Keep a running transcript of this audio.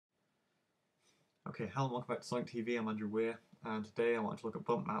Okay, hello and welcome back to Sonic TV. I'm Andrew Weir, and today I wanted to look at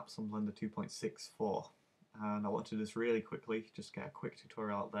bump maps on Blender 2.64. And I want to do this really quickly, just get a quick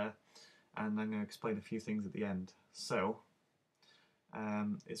tutorial out there, and I'm going to explain a few things at the end. So,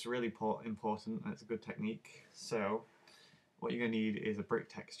 it's really important and it's a good technique. So, what you're going to need is a brick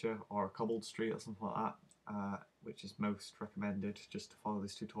texture or a cobbled street or something like that, which is most recommended just to follow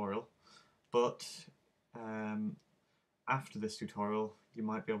this tutorial. But after this tutorial, you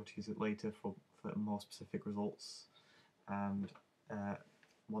might be able to use it later for more specific results. And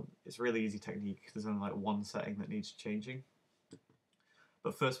it's a really easy technique. There's only like one setting that needs changing.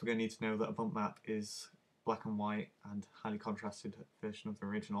 But first, we're going to need to know that a bump map is black and white and highly contrasted version of the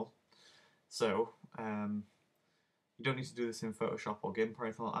original. So you don't need to do this in Photoshop or GIMP or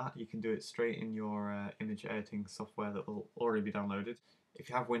anything like that. You can do it straight in your image editing software that will already be downloaded. If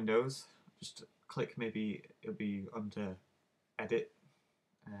you have Windows, just click, maybe it'll be under Edit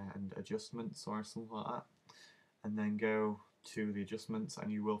and Adjustments or something like that, and then go to the adjustments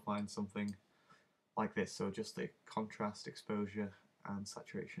and you will find something like this. So just the contrast, exposure and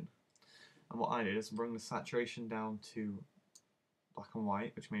saturation. And what I did is bring the saturation down to black and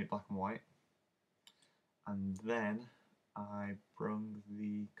white, which made it black and white, and then I brought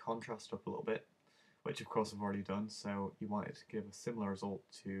the contrast up a little bit, which of course I've already done, so you want it to give a similar result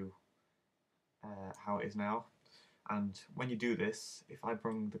to how it is now. And when you do this, if I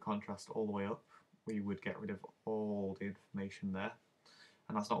bring the contrast all the way up, we would get rid of all the information there,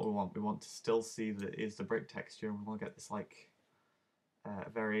 and that's not what we want. We want to still see that it is the brick texture, and we want to get this like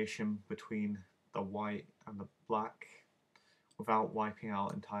variation between the white and the black without wiping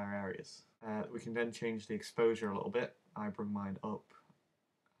out entire areas. We can then change the exposure a little bit. I bring mine up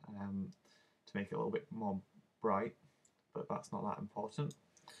to make it a little bit more bright, but that's not that important.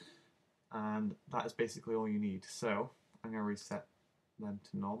 And that is basically all you need. So I'm going to reset them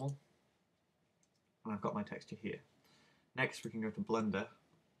to normal, and I've got my texture here. Next we can go to Blender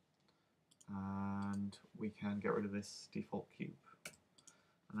and we can get rid of this default cube.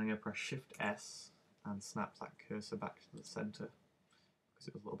 And I'm going to press Shift S and snap that cursor back to the center because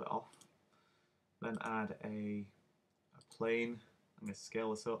it was a little bit off. Then add a plane. I'm going to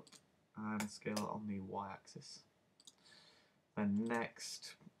scale this up and scale it on the y-axis. Then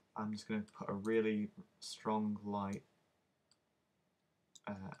next I'm just going to put a really strong light,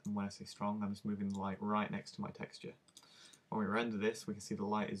 and when I say strong, I'm just moving the light right next to my texture. When we render this, we can see the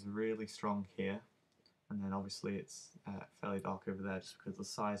light is really strong here, and then obviously it's fairly dark over there just because of the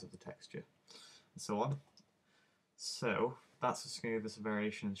size of the texture, and so on. So that's just going to give us a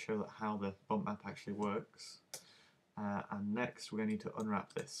variation and show that how the bump map actually works. And next we're going to need to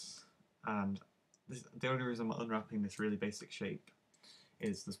unwrap this. And the only reason I'm unwrapping this really basic shape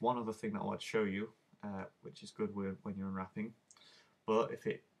is there's one other thing that I want to show you, which is good when you're unwrapping. But if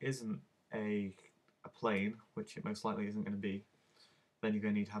it isn't a plane, which it most likely isn't going to be, then you're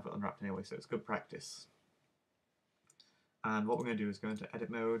going to need to have it unwrapped anyway, so it's good practice. And what we're going to do is go into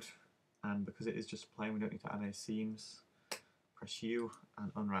edit mode, and because it is just a plane, we don't need to add any seams. Press U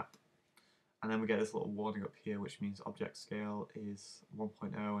and unwrap. And then we get this little warning up here, which means object scale is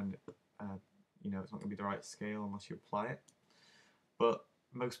 1.0, and you know, it's not going to be the right scale unless you apply it. But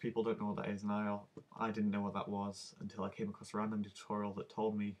most people don't know what that is, and I didn't know what that was until I came across a random tutorial that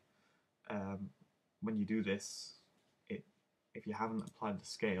told me when you do this, if you haven't applied the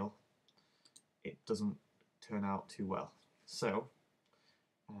scale, it doesn't turn out too well. So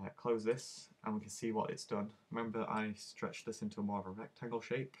close this and we can see what it's done. Remember, I stretched this into more of a rectangle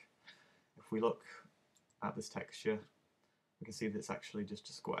shape. If we look at this texture, we can see that it's actually just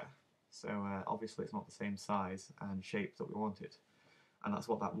a square. So obviously it's not the same size and shape that we wanted. And that's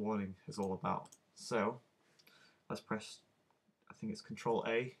what that warning is all about. So let's press, I think it's Control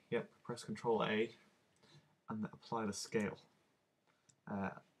A, yep, press Control A and apply the scale.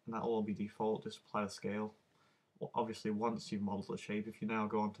 And that will all be default, just apply the scale. Well, obviously once you've modelled the shape, if you now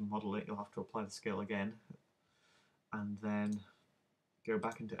go on to model it, you'll have to apply the scale again. And then go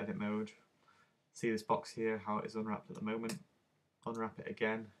back into edit mode. See this box here, how it is unwrapped at the moment. Unwrap it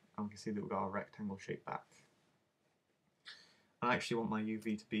again, and we can see that we've got our rectangle shape back. I actually want my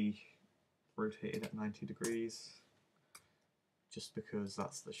UV to be rotated at 90 degrees, just because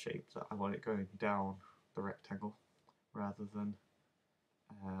that's the shape that I want it going down the rectangle rather than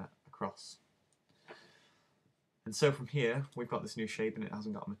across. And so from here, we've got this new shape and it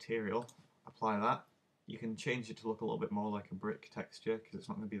hasn't got a material. Apply that. You can change it to look a little bit more like a brick texture because it's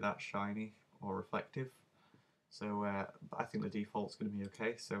not going to be that shiny or reflective. So I think the default's going to be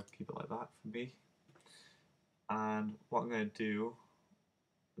okay, so keep it like that for me. And what I'm going to do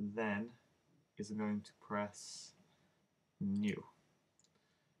then is I'm going to press New.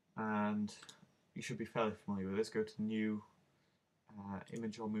 And you should be fairly familiar with this. Go to New,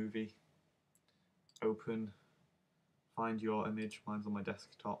 Image or Movie, Open, find your image. Mine's on my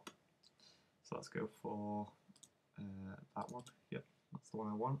desktop, so let's go for that one. Yep, that's the one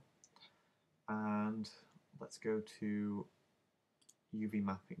I want. And let's go to UV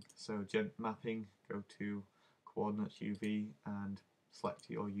mapping. So mapping, go to coordinates UV and select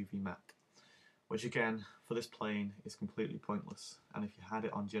your UV map, which again for this plane is completely pointless, and if you had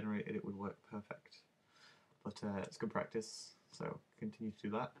it on generated it would work perfect, but it's good practice, so continue to do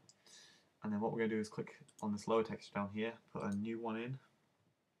that. And then what we're going to do is click on this lower texture down here, put a new one in,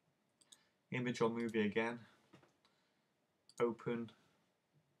 image or movie again, open,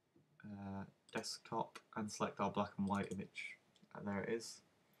 desktop, and select our black and white image. And there it is.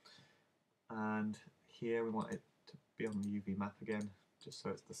 And here we want it to be on the UV map again, just so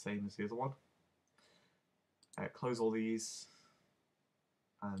it's the same as the other one. Close all these,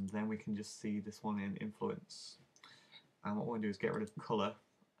 and then we can just see this one in influence. And what we're going to do is get rid of colour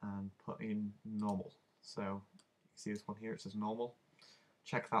and put in normal. So you can see this one here, it says normal.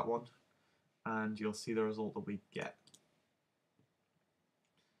 Check that one, and you'll see the result that we get.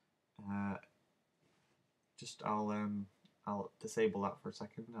 I'll disable that for a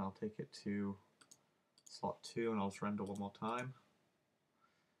second, and I'll take it to slot 2, and I'll just render one more time.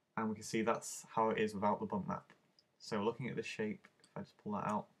 And we can see that's how it is without the bump map. So looking at the shape, if I just pull that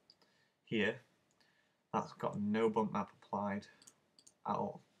out here, that's got no bump map applied at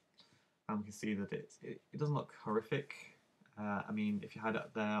all. And we can see that it doesn't look horrific. I mean, if you had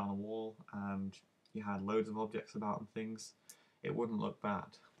it there on a wall and you had loads of objects about and things, it wouldn't look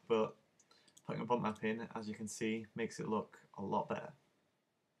bad. But putting a bump map in, as you can see, makes it look a lot better.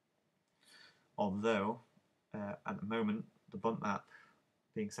 Although, at the moment, the bump map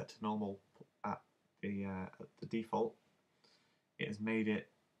being set to normal at the default, it has made it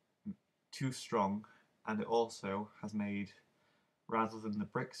too strong, and it also has made, rather than the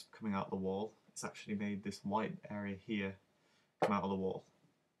bricks coming out of the wall, it's actually made this white area here come out of the wall.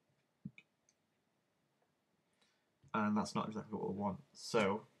 And that's not exactly what we want.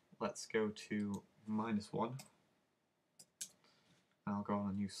 So let's go to -1. And I'll go on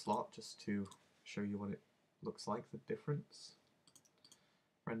a new slot just to show you what it looks like, the difference.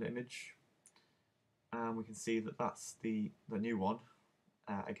 Render image. And we can see that that's the new one.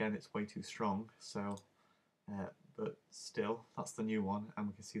 Again, it's way too strong, so but still, that's the new one, and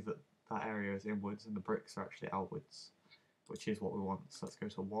we can see that that area is inwards and the bricks are actually outwards, which is what we want. So let's go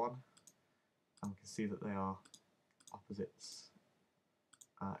to 1, and we can see that they are opposites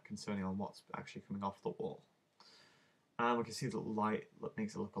concerning on what's actually coming off the wall. And we can see the light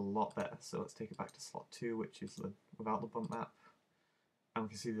makes it look a lot better. So let's take it back to slot 2, which is without the bump map, and we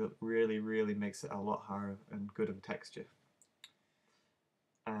can see that it really makes it a lot higher and good of a texture.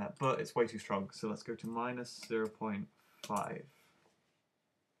 But it's way too strong, so let's go to -0.5.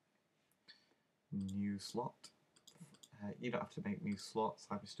 New slot. You don't have to make new slots,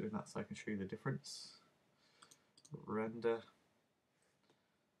 I'm just doing that so I can show you the difference. Render.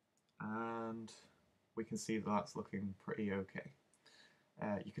 And we can see that that's looking pretty okay.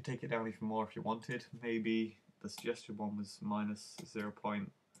 You could take it down even more if you wanted. Maybe the suggested one was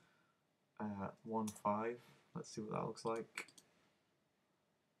 -0.15. Let's see what that looks like.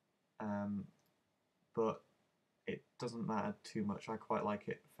 But it doesn't matter too much. I quite like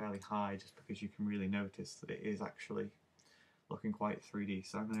it fairly high just because you can really notice that it is actually looking quite 3D.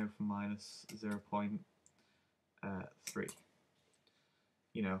 So I'm going to go for -0.3.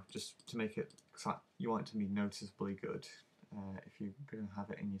 You know, just to make it, you want it to be noticeably good if you're going to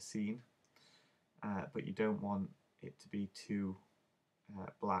have it in your scene, but you don't want it to be too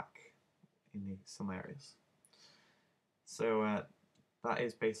black in some areas. So that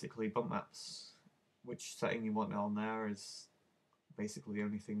is basically bump maps. Which setting you want it on there is basically the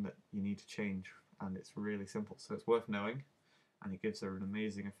only thing that you need to change, and it's really simple, so it's worth knowing, and it gives an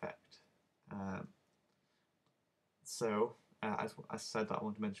amazing effect. As I said, that I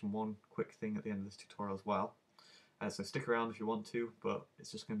want to mention one quick thing at the end of this tutorial as well. So stick around if you want to, but it's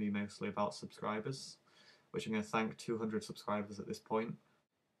just going to be mostly about subscribers, which I'm going to thank 200 subscribers at this point.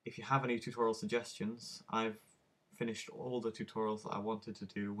 If you have any tutorial suggestions, I've finished all the tutorials that I wanted to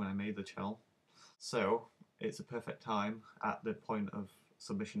do when I made the channel, so it's a perfect time at the point of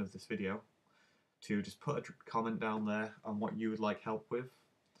submission of this video to just put a comment down there on what you would like help with.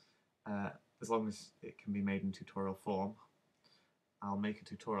 As long as it can be made in tutorial form, I'll make a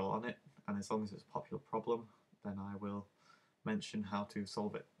tutorial on it, and as long as it's a popular problem, then I will mention how to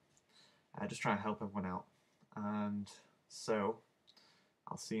solve it. Just try and help everyone out. And so,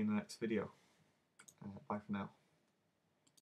 I'll see you in the next video. Bye for now.